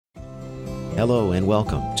Hello and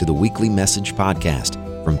welcome to the weekly message podcast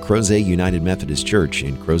from Crozet United Methodist Church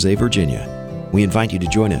in Crozet, Virginia. We invite you to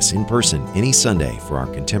join us in person any Sunday for our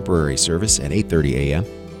contemporary service at 8:30 a.m.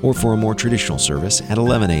 or for a more traditional service at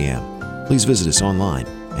 11 a.m. Please visit us online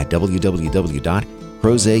at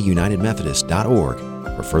www.crozetunitedmethodist.org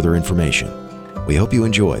for further information. We hope you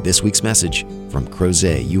enjoy this week's message from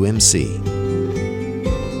Crozet UMC.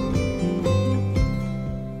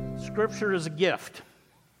 Scripture is a gift.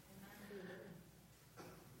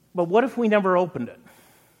 But what if we never opened it?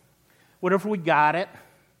 What if we got it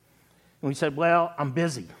and we said, well, I'm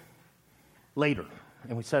busy, later,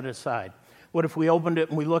 and we set it aside? What if we opened it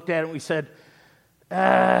and we looked at it and we said,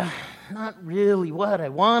 not really what I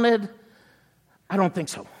wanted? I don't think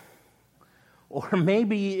so. Or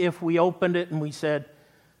maybe if we opened it and we said,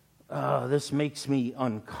 this makes me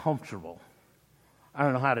uncomfortable. I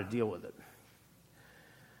don't know how to deal with it.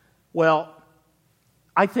 Well,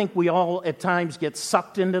 I think we all at times get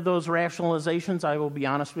sucked into those rationalizations. I will be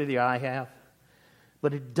honest with you, I have.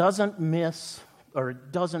 But it doesn't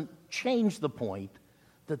change the point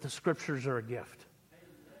that the Scriptures are a gift.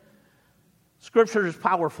 Scripture is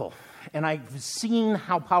powerful, and I've seen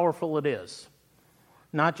how powerful it is.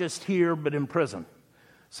 Not just here, but in prison.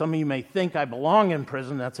 Some of you may think I belong in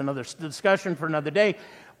prison. That's another discussion for another day.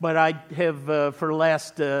 But I have, for the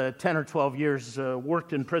last 10 or 12 years,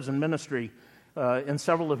 worked in prison ministry in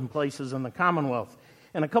several different places in the Commonwealth.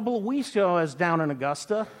 And a couple of weeks ago, I was down in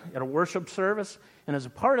Augusta at a worship service. And as a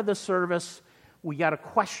part of the service, we got a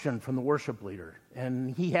question from the worship leader.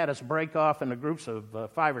 And he had us break off into groups of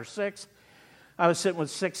 5 or 6. I was sitting with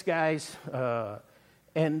 6 guys,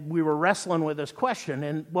 and we were wrestling with this question.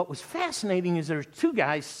 And what was fascinating is there's 2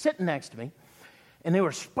 guys sitting next to me, and they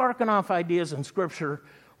were sparking off ideas in Scripture,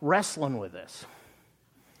 wrestling with this.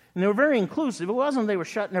 And they were very inclusive. It wasn't they were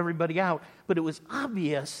shutting everybody out, but it was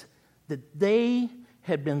obvious that they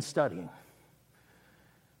had been studying.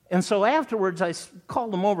 And so afterwards, I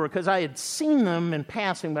called them over because I had seen them in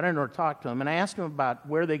passing, but I never talked to them. And I asked them about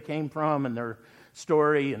where they came from and their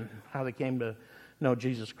story and how they came to know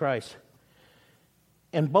Jesus Christ.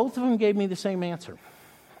 And both of them gave me the same answer.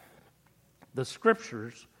 The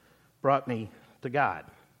Scriptures brought me to God.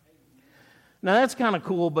 Now, that's kind of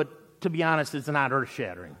cool, but to be honest, it's not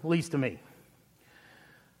earth-shattering, at least to me.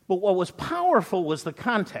 But what was powerful was the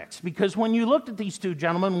context, because when you looked at these 2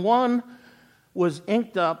 gentlemen, one was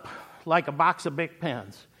inked up like a box of Bic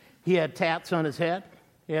pens. He had tats on his head,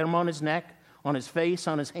 he had them on his neck, on his face,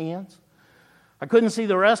 on his hands. I couldn't see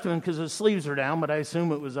the rest of him because his sleeves are down, but I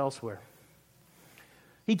assume it was elsewhere.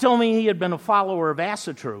 He told me he had been a follower of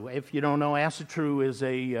Asatru. If you don't know, Asatru is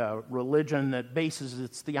a religion that bases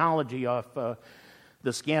its theology off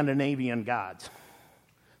the Scandinavian gods.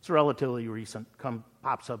 It's relatively recent,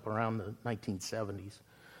 pops up around the 1970s.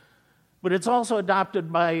 But it's also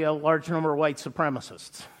adopted by a large number of white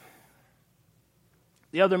supremacists.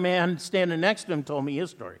 The other man standing next to him told me his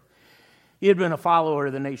story. He had been a follower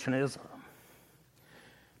of the Nation of Islam.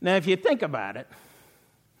 Now, if you think about it,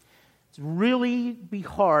 it's really be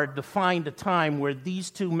hard to find a time where these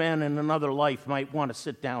 2 men in another life might want to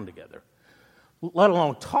sit down together, let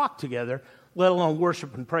alone talk together, let alone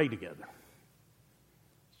worship and pray together.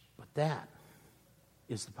 But that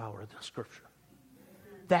is the power of the Scripture.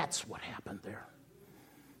 That's what happened there.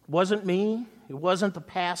 It wasn't me. It wasn't the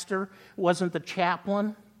pastor. It wasn't the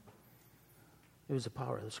chaplain. It was the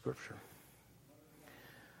power of the Scripture.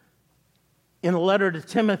 In the letter to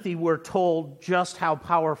Timothy, we're told just how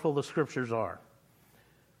powerful the Scriptures are.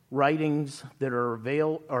 Writings that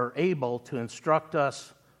are able to instruct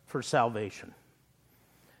us for salvation.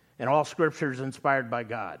 And all Scripture is inspired by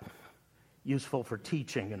God, useful for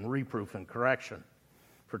teaching and reproof and correction,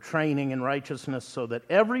 for training in righteousness, so that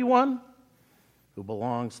everyone who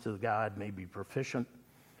belongs to God may be proficient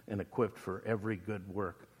and equipped for every good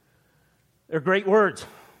work. They're great words.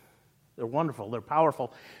 They're wonderful. They're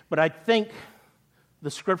powerful. But I think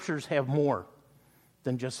the Scriptures have more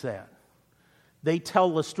than just that. They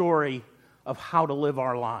tell the story of how to live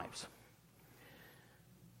our lives.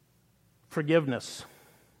 Forgiveness,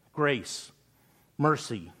 grace,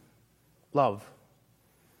 mercy, love.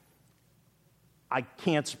 I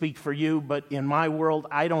can't speak for you, but in my world,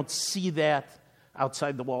 I don't see that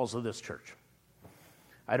outside the walls of this church.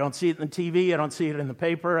 I don't see it in the TV. I don't see it in the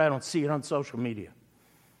paper. I don't see it on social media.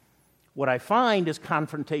 What I find is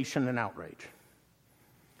confrontation and outrage.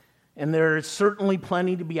 And there is certainly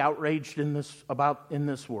plenty to be outraged about in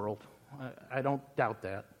this world. I don't doubt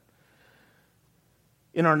that.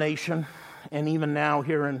 In our nation, and even now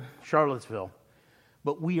here in Charlottesville.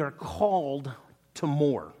 But we are called to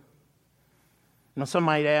more. Now, some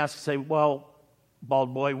might ask, say, well,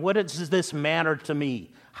 bald boy, what does this matter to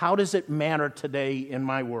me? How does it matter today in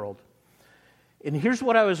my world? And here's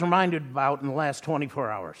what I was reminded about in the last 24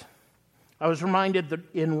 hours. I was reminded that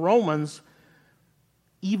in Romans,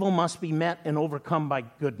 evil must be met and overcome by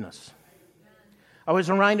goodness. I was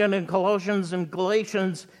reminded in Colossians and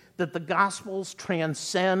Galatians that the Gospels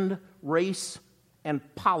transcend race and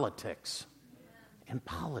politics.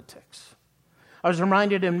 I was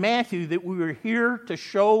reminded in Matthew that we were here to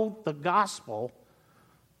show the gospel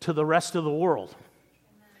to the rest of the world.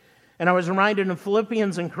 And I was reminded in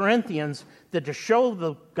Philippians and Corinthians that to show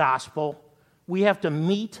the gospel, we have to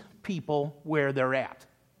meet people where they're at.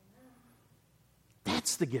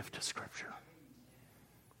 That's the gift of Scripture.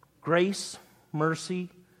 Grace, mercy,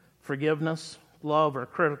 forgiveness, love are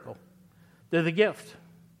critical. They're the gift.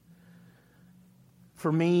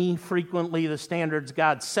 For me, frequently the standards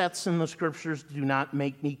God sets in the Scriptures do not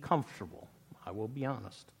make me comfortable. I will be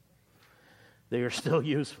honest. They are still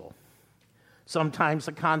useful. Sometimes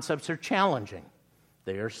the concepts are challenging.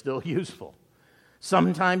 They are still useful.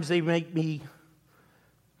 Sometimes they make me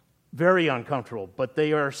very uncomfortable, but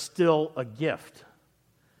they are still a gift.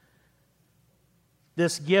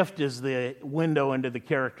 This gift is the window into the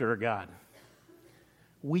character of God.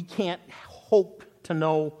 We can't hope to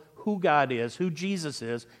know who God is, who Jesus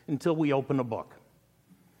is, until we open a book.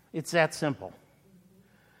 It's that simple.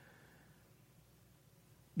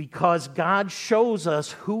 Because God shows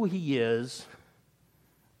us who He is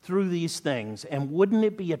through these things. And wouldn't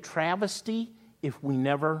it be a travesty if we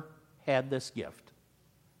never had this gift?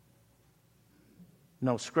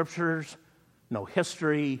 No scriptures, no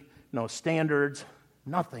history, no standards,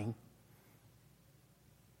 nothing.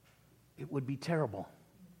 It would be terrible.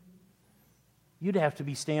 You'd have to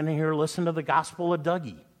be standing here listening to the Gospel of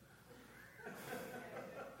Dougie.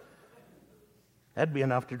 That'd be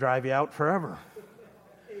enough to drive you out forever.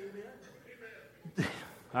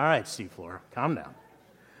 All right, Steve Flora, calm down.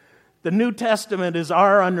 The New Testament is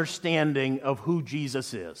our understanding of who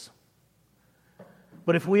Jesus is.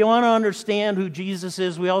 But if we want to understand who Jesus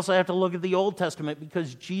is, we also have to look at the Old Testament,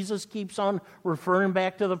 because Jesus keeps on referring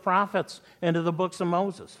back to the prophets and to the books of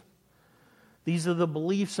Moses. These are the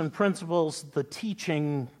beliefs and principles, the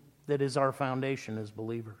teaching that is our foundation as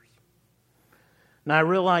believers. Now, I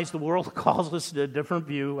realize the world calls us to a different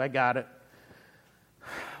view. I got it.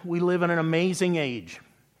 We live in an amazing age.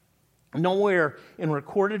 Nowhere in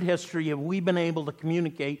recorded history have we been able to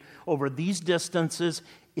communicate over these distances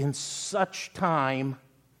in such time.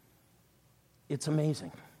 It's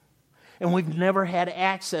amazing. And we've never had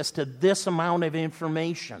access to this amount of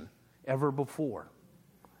information ever before.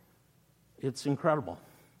 It's incredible.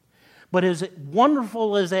 But as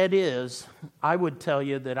wonderful as that is, I would tell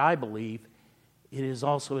you that I believe it is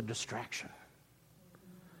also a distraction.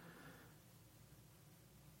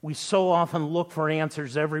 We so often look for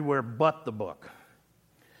answers everywhere but the book.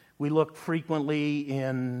 We look frequently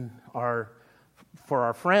for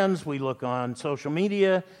our friends, we look on social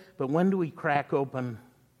media, but when do we crack open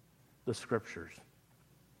the Scriptures?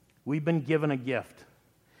 We've been given a gift,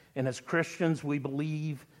 and as Christians, we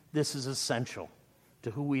believe this is essential to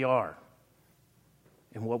who we are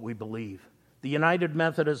and what we believe. The United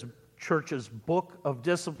Methodist Church's Book of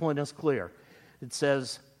Discipline is clear. It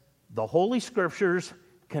says, "The Holy Scriptures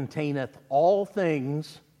containeth all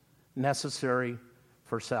things necessary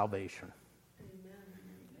for salvation."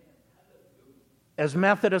 As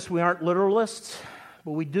Methodists, we aren't literalists,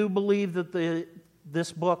 but we do believe that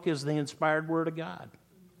this book is the inspired Word of God.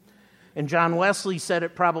 And John Wesley said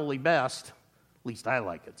it probably best. At least I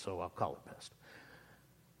like it, so I'll call it best.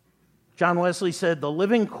 John Wesley said, "The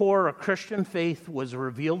living core of Christian faith was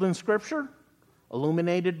revealed in Scripture,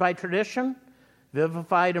 illuminated by tradition,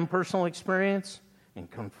 vivified in personal experience, and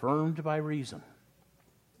confirmed by reason."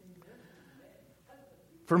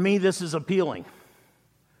 For me, this is appealing.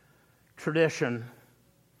 Tradition,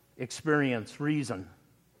 experience, reason.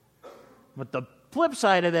 But the flip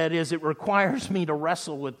side of that is it requires me to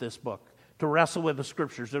wrestle with this book, to wrestle with the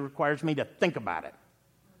Scriptures. It requires me to think about it.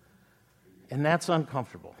 And that's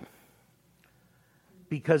uncomfortable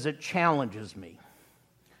because it challenges me.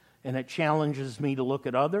 And it challenges me to look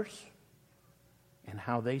at others and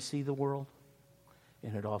how they see the world.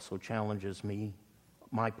 And it also challenges me,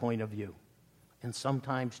 my point of view. And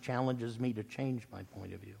sometimes challenges me to change my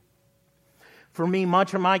point of view. For me,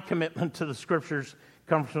 much of my commitment to the Scriptures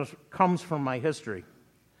comes from my history.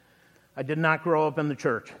 I did not grow up in the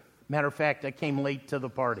church. Matter of fact, I came late to the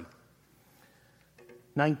party.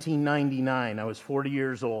 1999, I was 40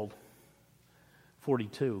 years old.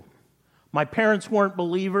 42. My parents weren't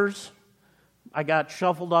believers. I got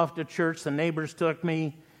shuffled off to church. The neighbors took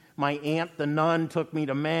me. My aunt, the nun, took me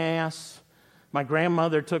to Mass. My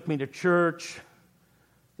grandmother took me to church.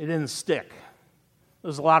 It didn't stick. There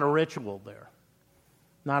was a lot of ritual there,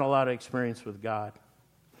 not a lot of experience with God.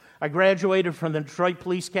 I graduated from the Detroit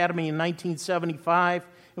Police Academy in 1975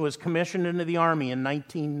 and was commissioned into the Army in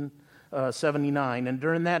 1979. And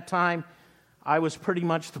during that time, I was pretty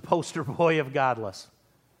much the poster boy of godless.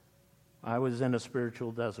 I was in a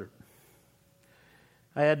spiritual desert.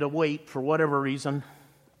 I had to wait, for whatever reason,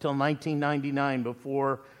 till 1999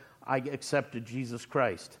 before I accepted Jesus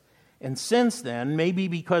Christ. And since then, maybe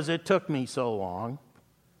because it took me so long,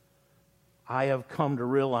 I have come to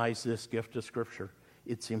realize this gift of Scripture.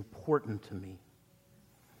 It's important to me.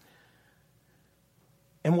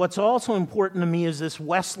 And what's also important to me is this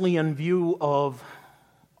Wesleyan view of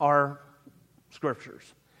our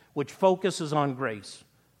Scriptures, which focuses on grace.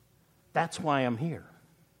 That's why I'm here.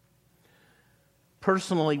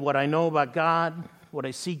 Personally, what I know about God, what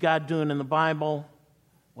I see God doing in the Bible,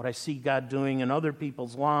 what I see God doing in other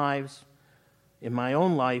people's lives, in my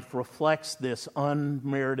own life, reflects this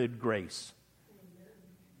unmerited grace.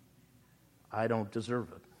 I don't deserve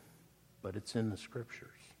it, but it's in the Scriptures.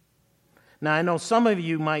 Now, I know some of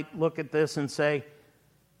you might look at this and say,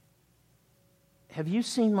 have you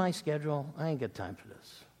seen my schedule? I ain't got time for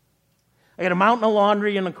this. I got a mountain of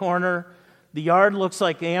laundry in the corner. The yard looks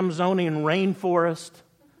like Amazonian rainforest.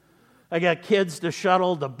 I got kids to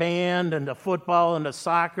shuttle to band and to football and to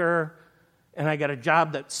soccer. And I got a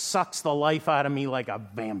job that sucks the life out of me like a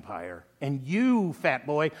vampire. And you, fat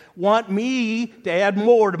boy, want me to add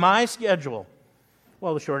more to my schedule.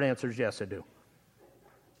 Well, the short answer is yes, I do.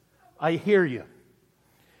 I hear you.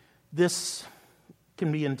 This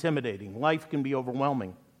can be intimidating. Life can be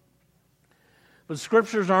overwhelming. But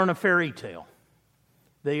Scriptures aren't a fairy tale.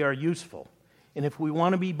 They are useful. And if we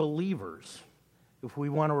want to be believers, if we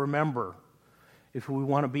want to remember, if we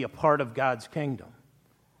want to be a part of God's kingdom,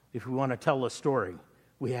 if we want to tell a story,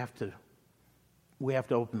 we have to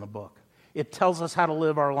open the book. It tells us how to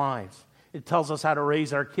live our lives. It tells us how to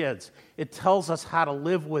raise our kids. It tells us how to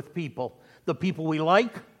live with people, the people we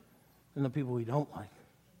like and the people we don't like.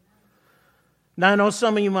 Now, I know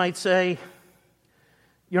some of you might say,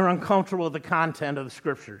 you're uncomfortable with the content of the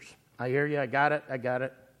Scriptures. I hear you. I got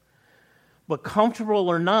it. But comfortable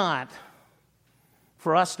or not,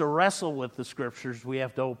 for us to wrestle with the Scriptures, we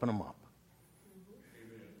have to open them up.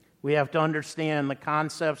 We have to understand the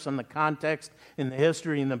concepts and the context and the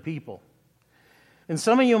history and the people. And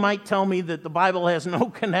some of you might tell me that the Bible has no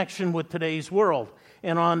connection with today's world.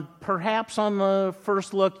 And perhaps on the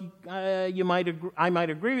first look, I might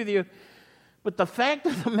agree with you. But the fact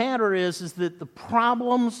of the matter is that the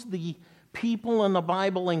problems the people in the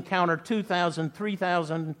Bible encountered 2,000,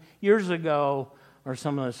 3,000 years ago are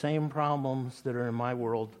some of the same problems that are in my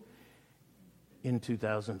world in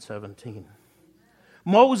 2017.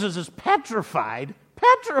 Moses is petrified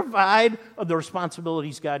of the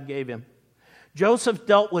responsibilities God gave him. Joseph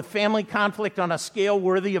dealt with family conflict on a scale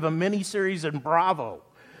worthy of a miniseries in Bravo.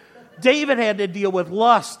 David had to deal with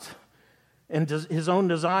lust and his own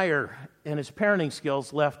desire, and his parenting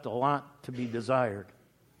skills left a lot to be desired.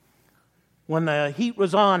 When the heat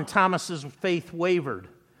was on, Thomas's faith wavered.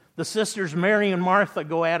 The sisters Mary and Martha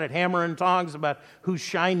go at it, hammer and tongs, about who's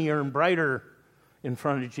shinier and brighter in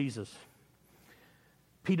front of Jesus.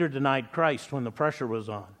 Peter denied Christ when the pressure was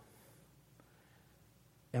on.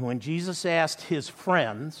 And when Jesus asked his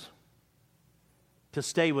friends to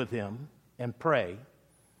stay with him and pray,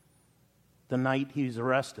 the night he was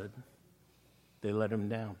arrested, they let him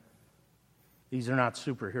down. These are not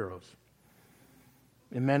superheroes.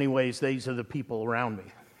 In many ways, these are the people around me.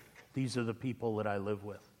 These are the people that I live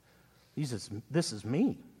with. This is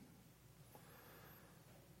me.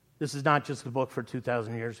 This is not just a book for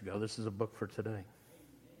 2,000 years ago. This is a book for today.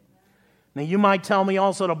 Now, you might tell me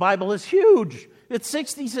also the Bible is huge. It's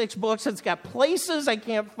 66 books. It's got places I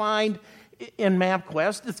can't find in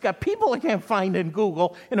MapQuest. It's got people I can't find in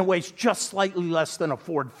Google, and it weighs just slightly less than a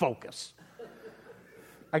Ford Focus.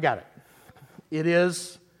 I got it. It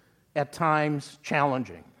is, at times,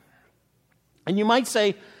 challenging. And you might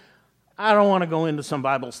say, I don't want to go into some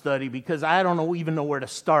Bible study because I don't even know where to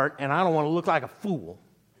start, and I don't want to look like a fool.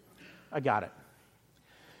 I got it.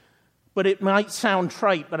 But it might sound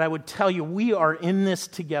trite, but I would tell you, we are in this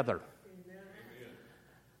together. Amen.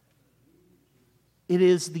 It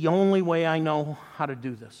is the only way I know how to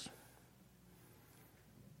do this.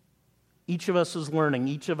 Each of us is learning.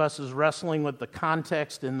 Each of us is wrestling with the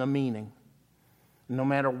context and the meaning. No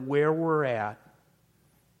matter where we're at,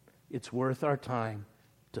 it's worth our time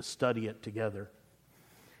to study it together.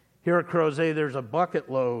 Here at Crozet, there's a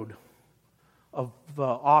bucket load of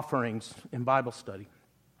offerings in Bible study.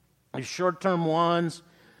 There's short-term ones,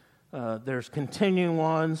 There's continuing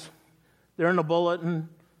ones. They're in the bulletin.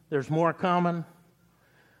 There's more coming.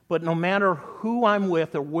 But no matter who I'm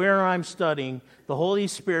with or where I'm studying, the Holy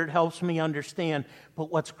Spirit helps me understand.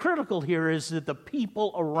 But what's critical here is that the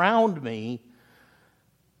people around me,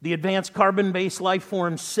 the advanced carbon-based life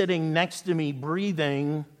forms sitting next to me,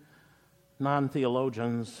 breathing,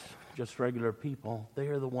 non-theologians, just regular people, they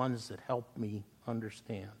are the ones that help me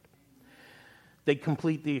understand. They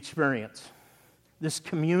complete the experience. This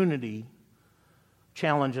community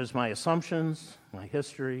challenges my assumptions, my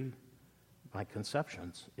history, my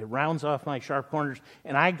conceptions. It rounds off my sharp corners,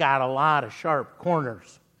 and I got a lot of sharp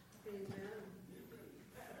corners.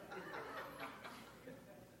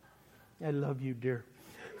 I love you, dear.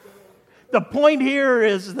 The point here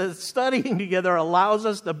is that studying together allows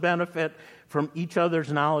us to benefit from each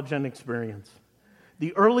other's knowledge and experience.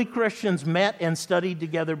 The early Christians met and studied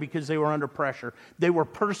together because they were under pressure. They were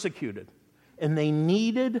persecuted, and they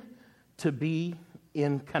needed to be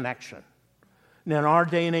in connection. Now, in our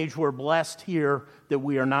day and age, we're blessed here that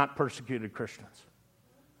we are not persecuted Christians.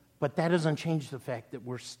 But that doesn't change the fact that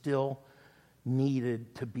we're still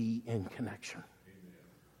needed to be in connection.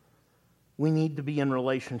 We need to be in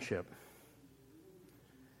relationship.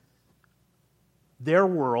 Their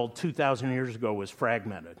world 2,000 years ago was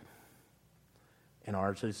fragmented, and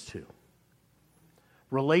ours is too.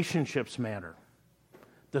 Relationships matter.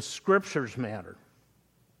 The scriptures matter.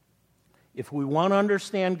 If we want to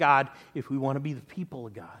understand God, if we want to be the people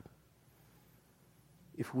of God,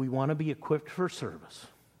 if we want to be equipped for service,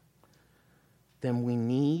 then we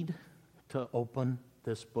need to open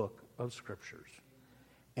this book of scriptures,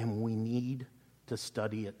 and we need to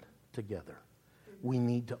study it together. We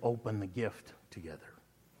need to open the gift together.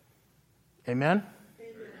 Amen?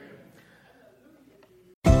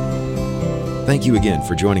 Thank you again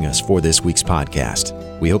for joining us for this week's podcast.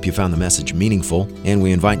 We hope you found the message meaningful, and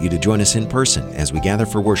we invite you to join us in person as we gather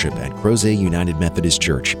for worship at Crozet United Methodist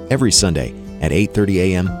Church every Sunday at 8:30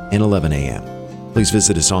 a.m. and 11 a.m. Please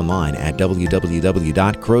visit us online at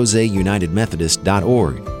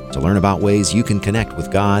www.crozetunitedmethodist.org to learn about ways you can connect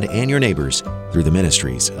with God and your neighbors through the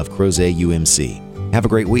ministries of Crozet UMC. Have a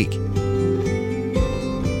great week.